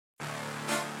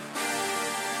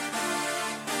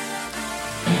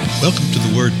Welcome to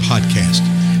the Word Podcast.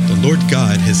 The Lord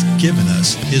God has given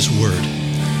us His Word.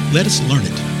 Let us learn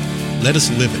it. Let us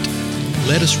live it.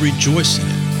 Let us rejoice in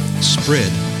it.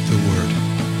 Spread the Word.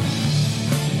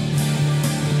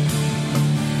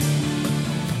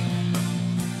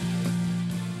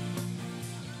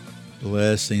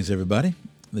 Blessings, everybody.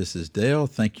 This is Dale.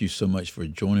 Thank you so much for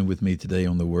joining with me today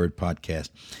on the Word Podcast.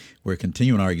 We're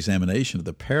continuing our examination of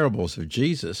the parables of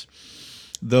Jesus.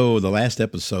 Though the last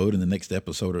episode and the next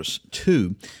episode or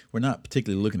two, we're not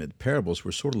particularly looking at the parables,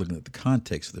 we're sort of looking at the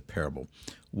context of the parable.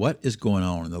 What is going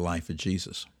on in the life of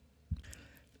Jesus?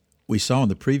 We saw in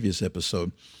the previous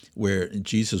episode where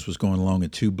Jesus was going along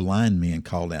and two blind men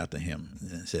called out to him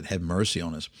and said, "Have mercy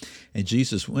on us." And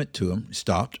Jesus went to them,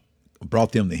 stopped,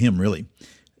 brought them to him really,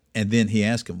 and then he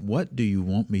asked them, "What do you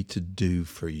want me to do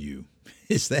for you?"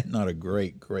 Is that not a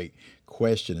great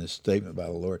question and statement by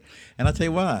the Lord? And I tell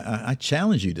you what, I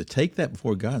challenge you to take that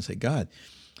before God and say, "God,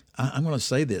 I'm going to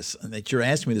say this, that you're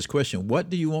asking me this question. What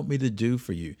do you want me to do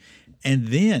for you?" And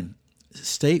then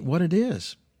state what it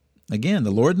is. Again,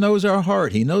 the Lord knows our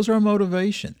heart. He knows our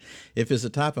motivation. If it's the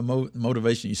type of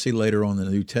motivation you see later on in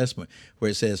the New Testament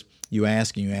where it says, you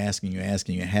ask and you ask and you ask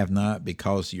and you have not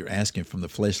because you're asking from the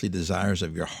fleshly desires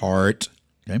of your heart,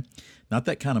 okay? Not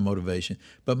that kind of motivation,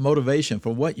 but motivation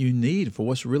for what you need, for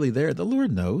what's really there. The Lord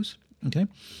knows, okay?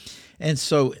 And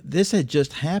so this had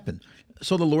just happened.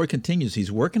 So the Lord continues.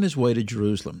 He's working his way to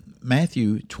Jerusalem.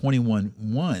 Matthew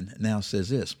 21:1 now says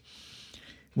this,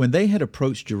 "When they had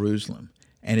approached Jerusalem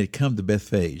and had come to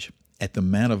Bethphage at the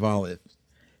Mount of Olives,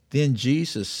 then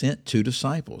Jesus sent two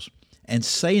disciples and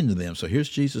saying to them," so here's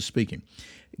Jesus speaking,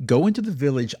 "Go into the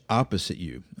village opposite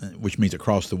you," which means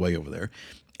across the way over there,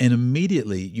 "and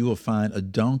immediately you will find a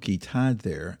donkey tied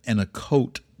there and a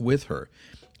coat with her.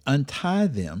 Untie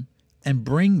them and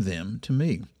bring them to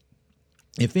me.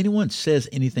 If anyone says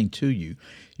anything to you,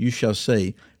 you shall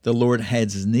say, 'The Lord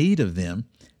has need of them,'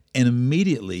 and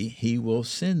immediately he will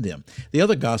send them." The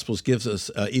other Gospels gives us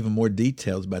even more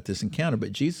details about this encounter,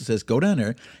 but Jesus says, go down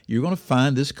there, you're going to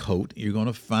find this coat, you're going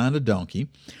to find a donkey,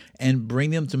 and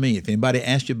bring them to me. If anybody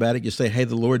asks you about it, you say, "Hey,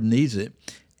 the Lord needs it,"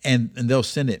 and they'll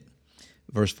send it.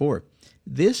 Verse 4,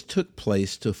 "This took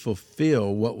place to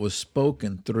fulfill what was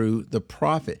spoken through the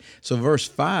prophet." So verse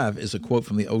 5 is a quote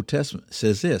from the Old Testament. It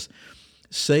says this,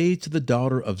 "Say to the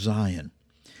daughter of Zion,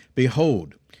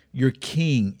 behold, your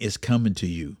king is coming to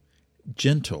you,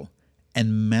 gentle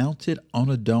and mounted on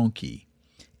a donkey,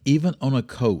 even on a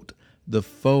coat, the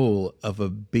foal of a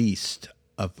beast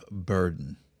of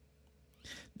burden."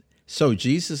 So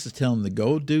Jesus is telling them to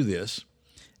go do this,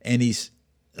 and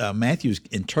Matthew's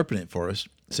interpreting it for us,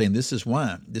 saying this is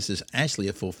why. This is actually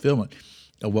a fulfillment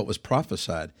of what was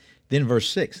prophesied. Then verse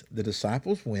 6, "The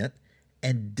disciples went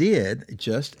and did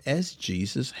just as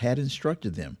Jesus had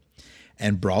instructed them,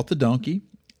 and brought the donkey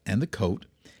and the coat,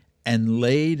 and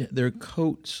laid their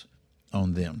coats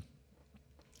on them.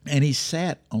 And he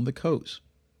sat on the coats.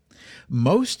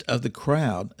 Most of the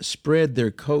crowd spread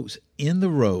their coats in the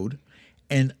road,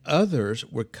 and others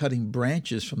were cutting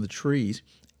branches from the trees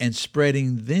and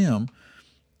spreading them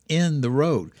in the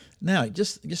road." Now,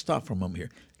 just stop for a moment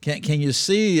here. Can you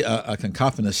see a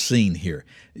cacophonous scene here?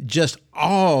 Just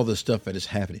all the stuff that is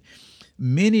happening.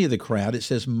 Many of the crowd, it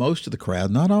says most of the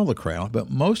crowd, not all the crowd, but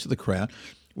most of the crowd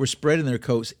were spreading their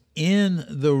coats in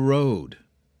the road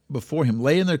before him,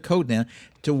 laying their coat down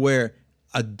to where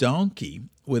a donkey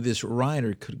with its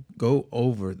rider could go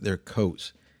over their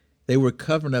coats. They were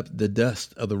covering up the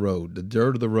dust of the road, the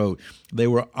dirt of the road. They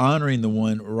were honoring the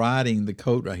one riding the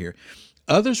coat right here.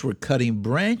 Others were cutting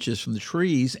branches from the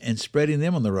trees and spreading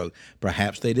them on the road.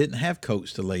 Perhaps they didn't have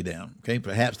coats to lay down. Okay,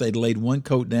 perhaps they'd laid one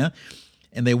coat down,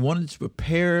 and they wanted to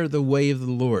prepare the way of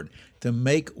the Lord, to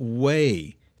make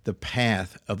way the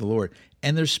path of the Lord,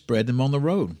 and they're spreading them on the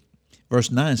road.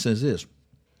 Verse 9 says this,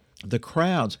 "The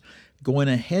crowds going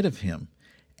ahead of him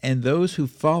and those who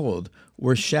followed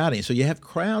were shouting." So you have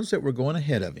crowds that were going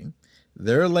ahead of him.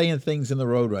 They're laying things in the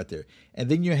road right there. And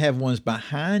then you have ones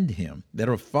behind him that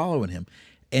are following him.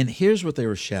 And here's what they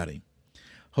were shouting.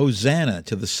 "Hosanna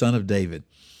to the Son of David.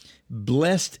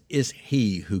 Blessed is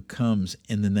he who comes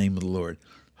in the name of the Lord.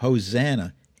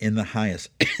 Hosanna in the highest."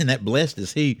 And that "blessed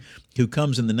is he who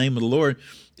comes in the name of the Lord"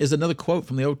 is another quote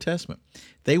from the Old Testament.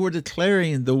 They were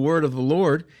declaring the word of the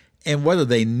Lord, and whether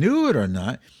they knew it or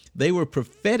not, they were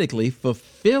prophetically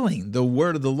fulfilling the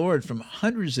word of the Lord from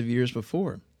hundreds of years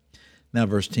before. Now,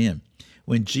 verse 10,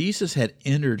 "When Jesus had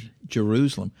entered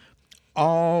Jerusalem,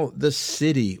 all the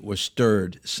city was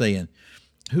stirred, saying,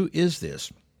 'Who is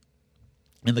this?'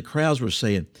 And the crowds were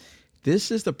saying,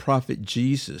 'This is the prophet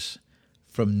Jesus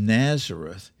from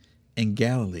Nazareth in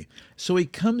Galilee. So he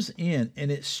comes in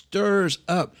and it stirs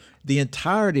up the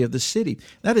entirety of the city.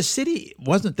 Now, the city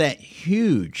wasn't that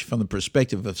huge from the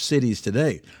perspective of cities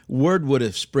today. Word would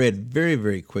have spread very,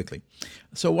 very quickly.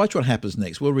 So watch what happens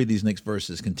next. We'll read these next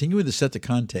verses, continuing to set the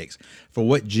context for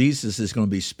what Jesus is going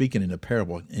to be speaking in a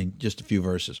parable in just a few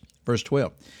verses. Verse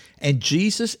 12, and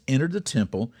Jesus entered the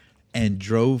temple and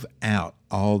drove out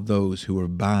all those who were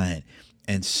buying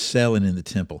and selling in the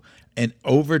temple, and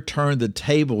overturned the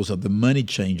tables of the money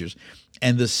changers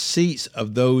and the seats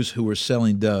of those who were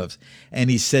selling doves. And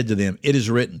he said to them, it is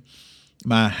written,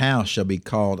 my house shall be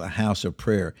called a house of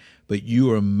prayer, but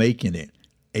you are making it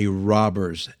a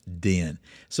robber's den.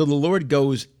 So the Lord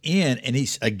goes in and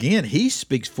he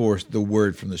speaks forth the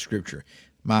word from the scripture.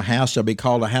 My house shall be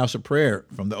called a house of prayer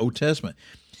from the Old Testament.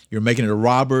 You're making it a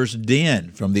robber's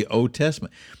den from the Old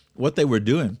Testament. What they were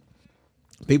doing,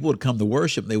 people would come to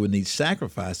worship, they would need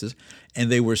sacrifices, and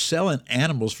they were selling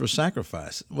animals for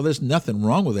sacrifice. Well, there's nothing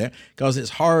wrong with that because it's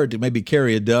hard to maybe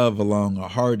carry a dove along or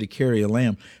hard to carry a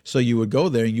lamb. So you would go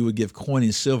there and you would give coin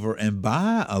and silver and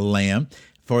buy a lamb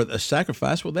for a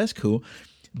sacrifice. Well, that's cool.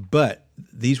 But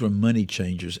these were money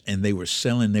changers, and they were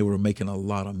selling, they were making a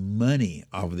lot of money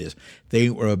off of this. They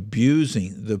were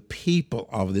abusing the people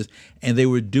off of this, and they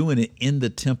were doing it in the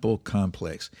temple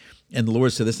complex. And the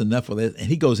Lord said, that's enough of that. And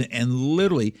he goes in and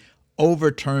literally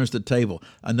overturns the table.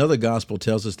 Another gospel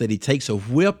tells us that he takes a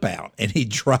whip out and he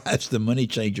drives the money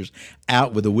changers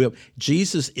out with a whip.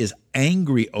 Jesus is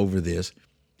angry over this,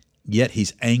 yet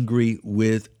he's angry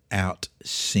without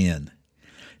sin.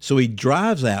 So he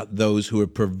drives out those who are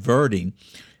perverting.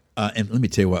 And let me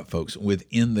tell you what, folks,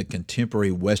 within the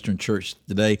contemporary Western church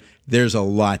today, there's a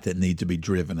lot that needs to be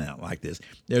driven out like this.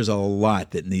 There's a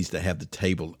lot that needs to have the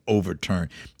table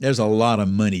overturned. There's a lot of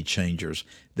money changers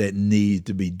that need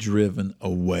to be driven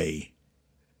away.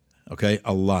 Okay,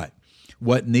 a lot.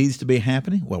 What needs to be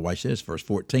happening? Well, watch this, verse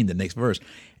 14, the next verse.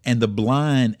 And the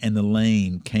blind and the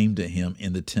lame came to him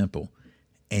in the temple,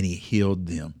 and he healed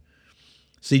them.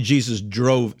 See, Jesus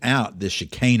drove out this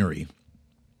chicanery.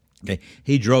 Okay,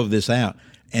 he drove this out,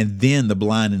 and then the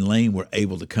blind and lame were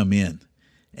able to come in,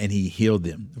 and he healed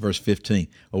them. Verse 15.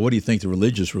 Well, what do you think the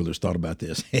religious rulers thought about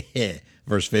this?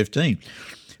 Verse 15.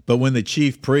 But when the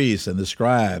chief priests and the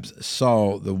scribes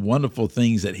saw the wonderful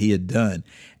things that he had done,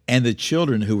 and the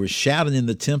children who were shouting in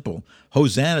the temple,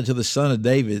 Hosanna to the Son of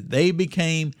David, they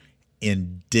became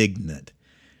indignant.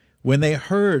 When they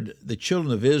heard the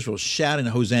children of Israel shouting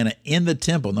Hosanna in the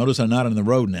temple, notice I'm not on the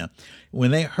road now.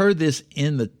 When they heard this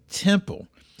in the temple,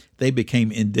 they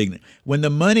became indignant. When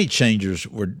the money changers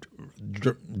were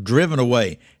driven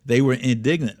away, they were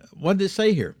indignant. What did it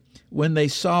say here? When they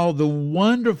saw the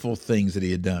wonderful things that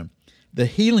he had done, the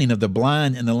healing of the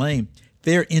blind and the lame,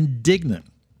 they're indignant.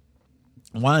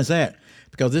 Why is that?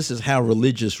 Because this is how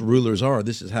religious rulers are.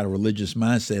 This is how the religious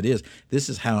mindset is. This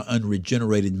is how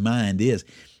unregenerated mind is.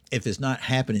 If it's not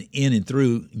happening in and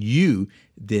through you,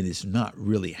 then it's not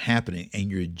really happening, and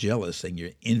you're jealous and you're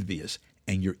envious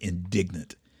and you're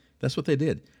indignant. That's what they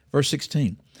did. Verse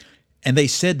 16, and they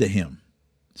said to him,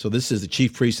 so this is the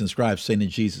chief priests and scribes saying to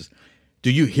Jesus,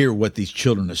 do you hear what these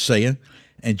children are saying?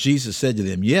 And Jesus said to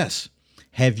them, yes.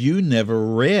 Have you never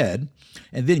read?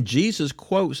 And then Jesus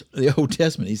quotes the Old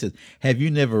Testament. He says, have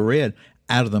you never read,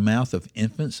 out of the mouth of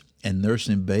infants and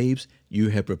nursing babes, you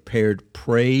have prepared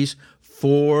praise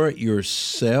for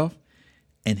yourself?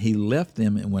 And he left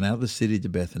them and went out of the city to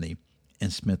Bethany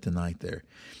and spent the night there.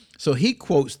 So he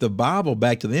quotes the Bible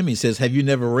back to them. He says, have you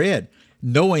never read?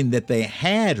 Knowing that they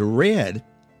had read,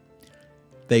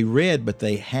 they read, but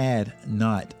they had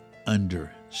not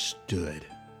understood.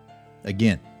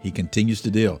 Again, he continues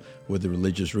to deal with the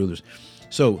religious rulers.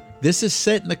 So this is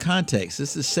setting the context.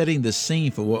 This is setting the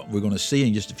scene for what we're going to see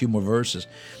in just a few more verses.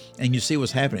 And you see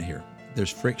what's happening here.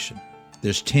 There's friction.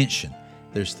 There's tension.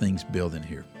 There's things building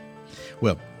here.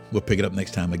 Well, we'll pick it up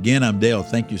next time. Again, I'm Dale.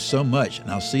 Thank you so much, and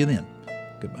I'll see you then.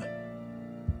 Goodbye.